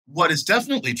What is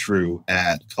definitely true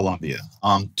at Columbia,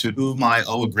 to whom I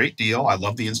owe a great deal, I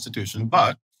love the institution,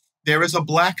 but there is a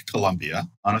Black Columbia,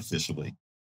 unofficially,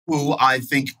 who I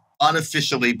think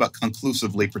unofficially but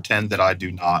conclusively pretend that I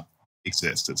do not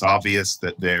exist. It's obvious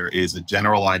that there is a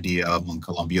general idea among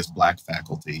Columbia's Black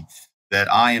faculty that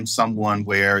I am someone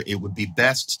where it would be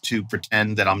best to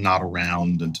pretend that I'm not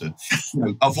around and to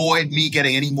avoid me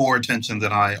getting any more attention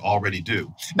than I already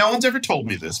do. No one's ever told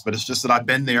me this, but it's just that I've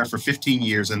been there for 15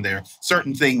 years and there are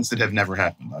certain things that have never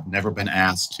happened. I've never been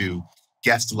asked to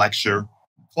guest lecture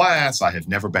class. I have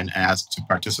never been asked to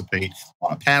participate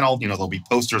on a panel. There'll be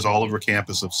posters all over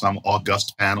campus of some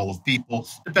august panel of people,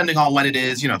 depending on when it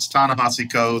is. It's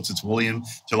Ta-Nehisi Coates, it's William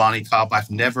Jelani Cobb.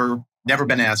 I've never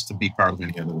been asked to be part of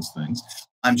any of those things.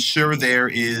 I'm sure there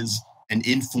is an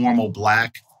informal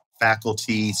Black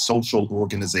faculty social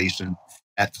organization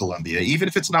at Columbia. Even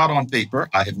if it's not on paper,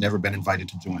 I have never been invited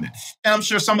to join it. And I'm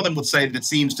sure some of them would say that it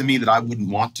seems to me that I wouldn't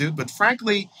want to, but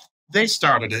frankly, they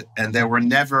started it and there were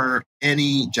never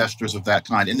any gestures of that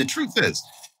kind. And the truth is,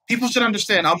 people should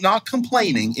understand, I'm not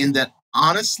complaining in that,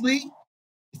 honestly,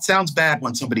 it sounds bad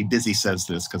when somebody busy says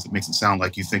this because it makes it sound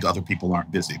like you think other people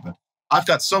aren't busy, but I've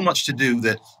got so much to do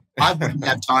that I wouldn't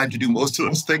have time to do most of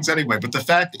those things anyway. But the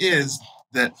fact is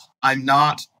that I'm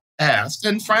not asked.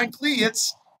 And frankly,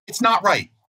 it's not right,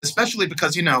 especially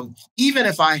because, even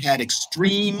if I had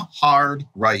extreme hard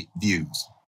right views,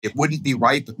 it wouldn't be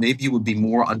right, but maybe it would be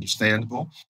more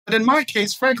understandable. But in my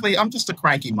case, frankly, I'm just a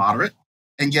cranky moderate.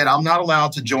 And yet I'm not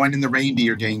allowed to join in the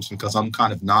reindeer games because I'm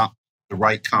kind of not the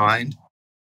right kind.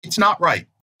 It's not right.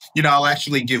 I'll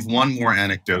actually give one more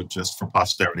anecdote just for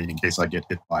posterity in case I get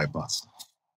hit by a bus.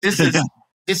 This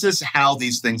is how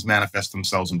these things manifest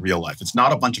themselves in real life. It's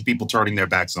not a bunch of people turning their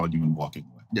backs on you and walking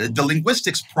away. The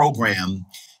linguistics program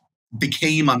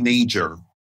became a major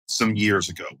some years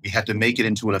ago. We had to make it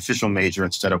into an official major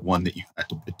instead of one that you had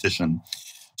to petition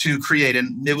to create.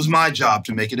 And it was my job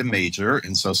to make it a major.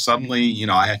 And so suddenly,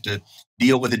 I had to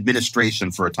deal with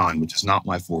administration for a time, which is not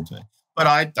my forte. But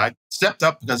I stepped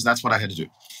up because that's what I had to do.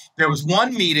 There was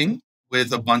one meeting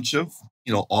with a bunch of,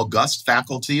 august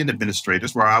faculty and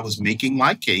administrators where I was making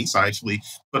my case. I actually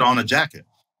put on a jacket,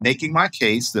 making my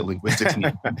case that linguistics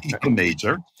needs to be a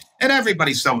major. And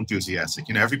everybody's so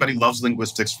enthusiastic. Everybody loves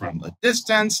linguistics from a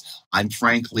distance. I'm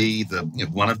frankly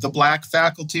one of the Black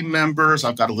faculty members.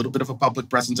 I've got a little bit of a public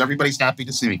presence. Everybody's happy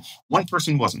to see me. One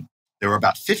person wasn't. There were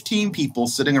about 15 people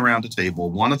sitting around a table.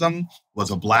 One of them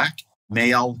was a Black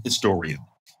male historian.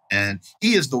 And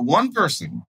he is the one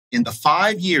person in the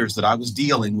 5 years that I was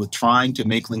dealing with trying to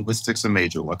make linguistics a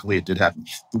major. Luckily, it did happen.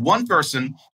 The one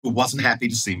person who wasn't happy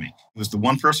to see me. It was the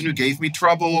one person who gave me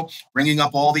trouble, bringing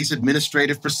up all these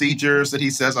administrative procedures that he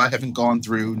says I haven't gone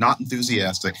through, not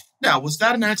enthusiastic. Now, was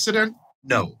that an accident?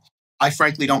 No. I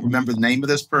frankly don't remember the name of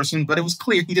this person, but it was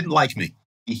clear he didn't like me.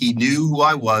 He knew who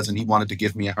I was and he wanted to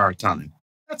give me a hard time.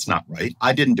 That's not right.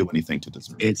 I didn't do anything to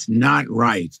deserve it. It's not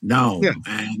right. No. Yeah.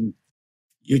 And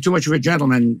you're too much of a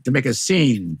gentleman to make a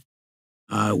scene,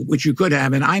 which you could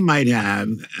have, and I might have,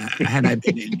 had I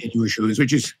been in your shoes,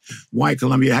 which is why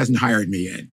Columbia hasn't hired me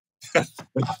yet.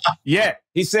 Yeah,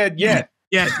 he said yet.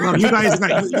 Yeah, well, you guys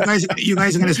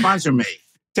are going to sponsor me.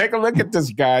 Take a look at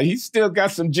this guy. He's still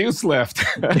got some juice left.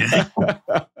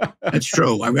 That's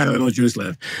true. I've got a little juice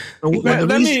left.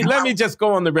 Let me just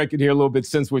go on the record here a little bit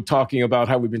since we're talking about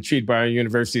how we've been treated by our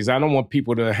universities. I don't want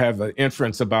people to have an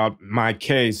inference about my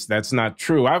case. That's not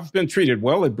true. I've been treated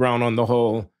well at Brown on the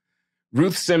whole.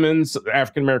 Ruth Simmons,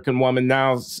 African-American woman,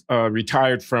 now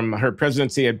retired from her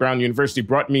presidency at Brown University,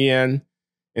 brought me in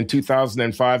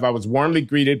 2005. I was warmly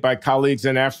greeted by colleagues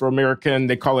in Afro-American,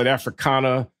 they call it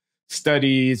Africana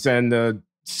Studies, and the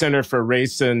Center for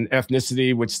Race and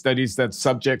Ethnicity, which studies that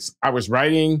subjects. I was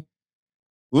writing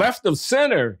left of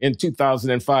center in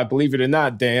 2005, believe it or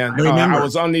not, Dan. I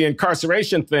was on the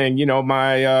incarceration thing.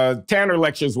 My Tanner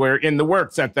lectures were in the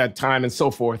works at that time and so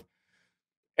forth.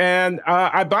 And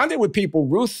I bonded with people.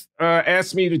 Ruth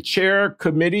asked me to chair a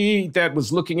committee that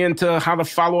was looking into how to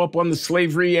follow up on the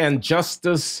Slavery and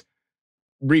Justice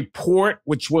report,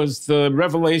 which was the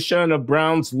revelation of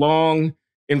Brown's long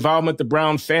involvement, the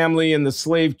Brown family in the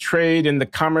slave trade and the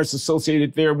commerce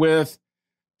associated therewith,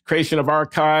 creation of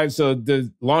archives,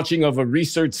 the launching of a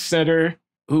research center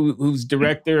whose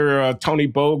director, Tony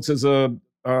Bogues, is a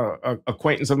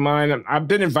acquaintance of mine. I've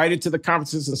been invited to the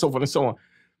conferences and so forth and so on.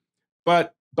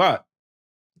 But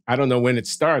I don't know when it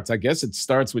starts. I guess it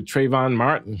starts with Trayvon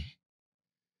Martin.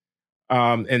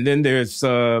 And then there's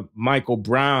Michael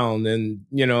Brown, and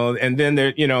then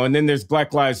there's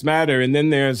Black Lives Matter, and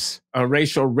then there's a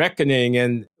racial reckoning,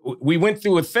 and we went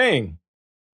through a thing.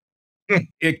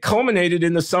 it culminated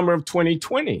in the summer of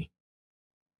 2020.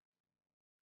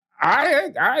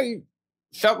 I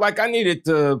felt like I needed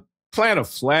to plant a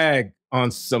flag on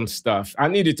some stuff. I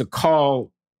needed to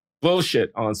call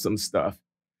bullshit on some stuff.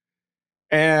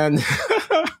 And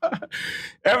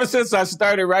ever since I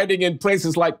started writing in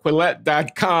places like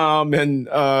Quillette.com and,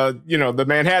 the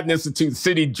Manhattan Institute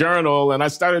City Journal, and I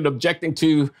started objecting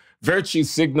to virtue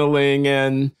signaling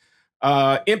and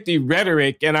empty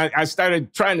rhetoric. And I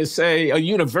started trying to say a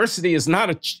university is not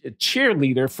a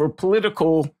cheerleader for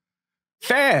political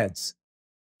fads.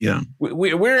 Yeah.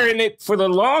 We're in it for the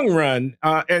long run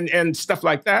and stuff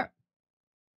like that.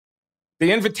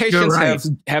 The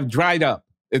invitations have dried up.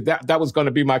 That was going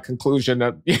to be my conclusion.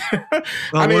 Well,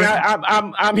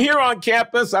 I'm here on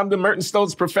campus. I'm the Merton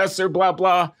Stoltz professor, blah,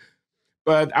 blah.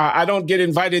 But I don't get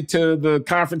invited to the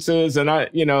conferences and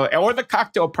or the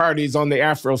cocktail parties on the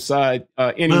Afro side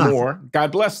anymore.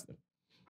 God bless them.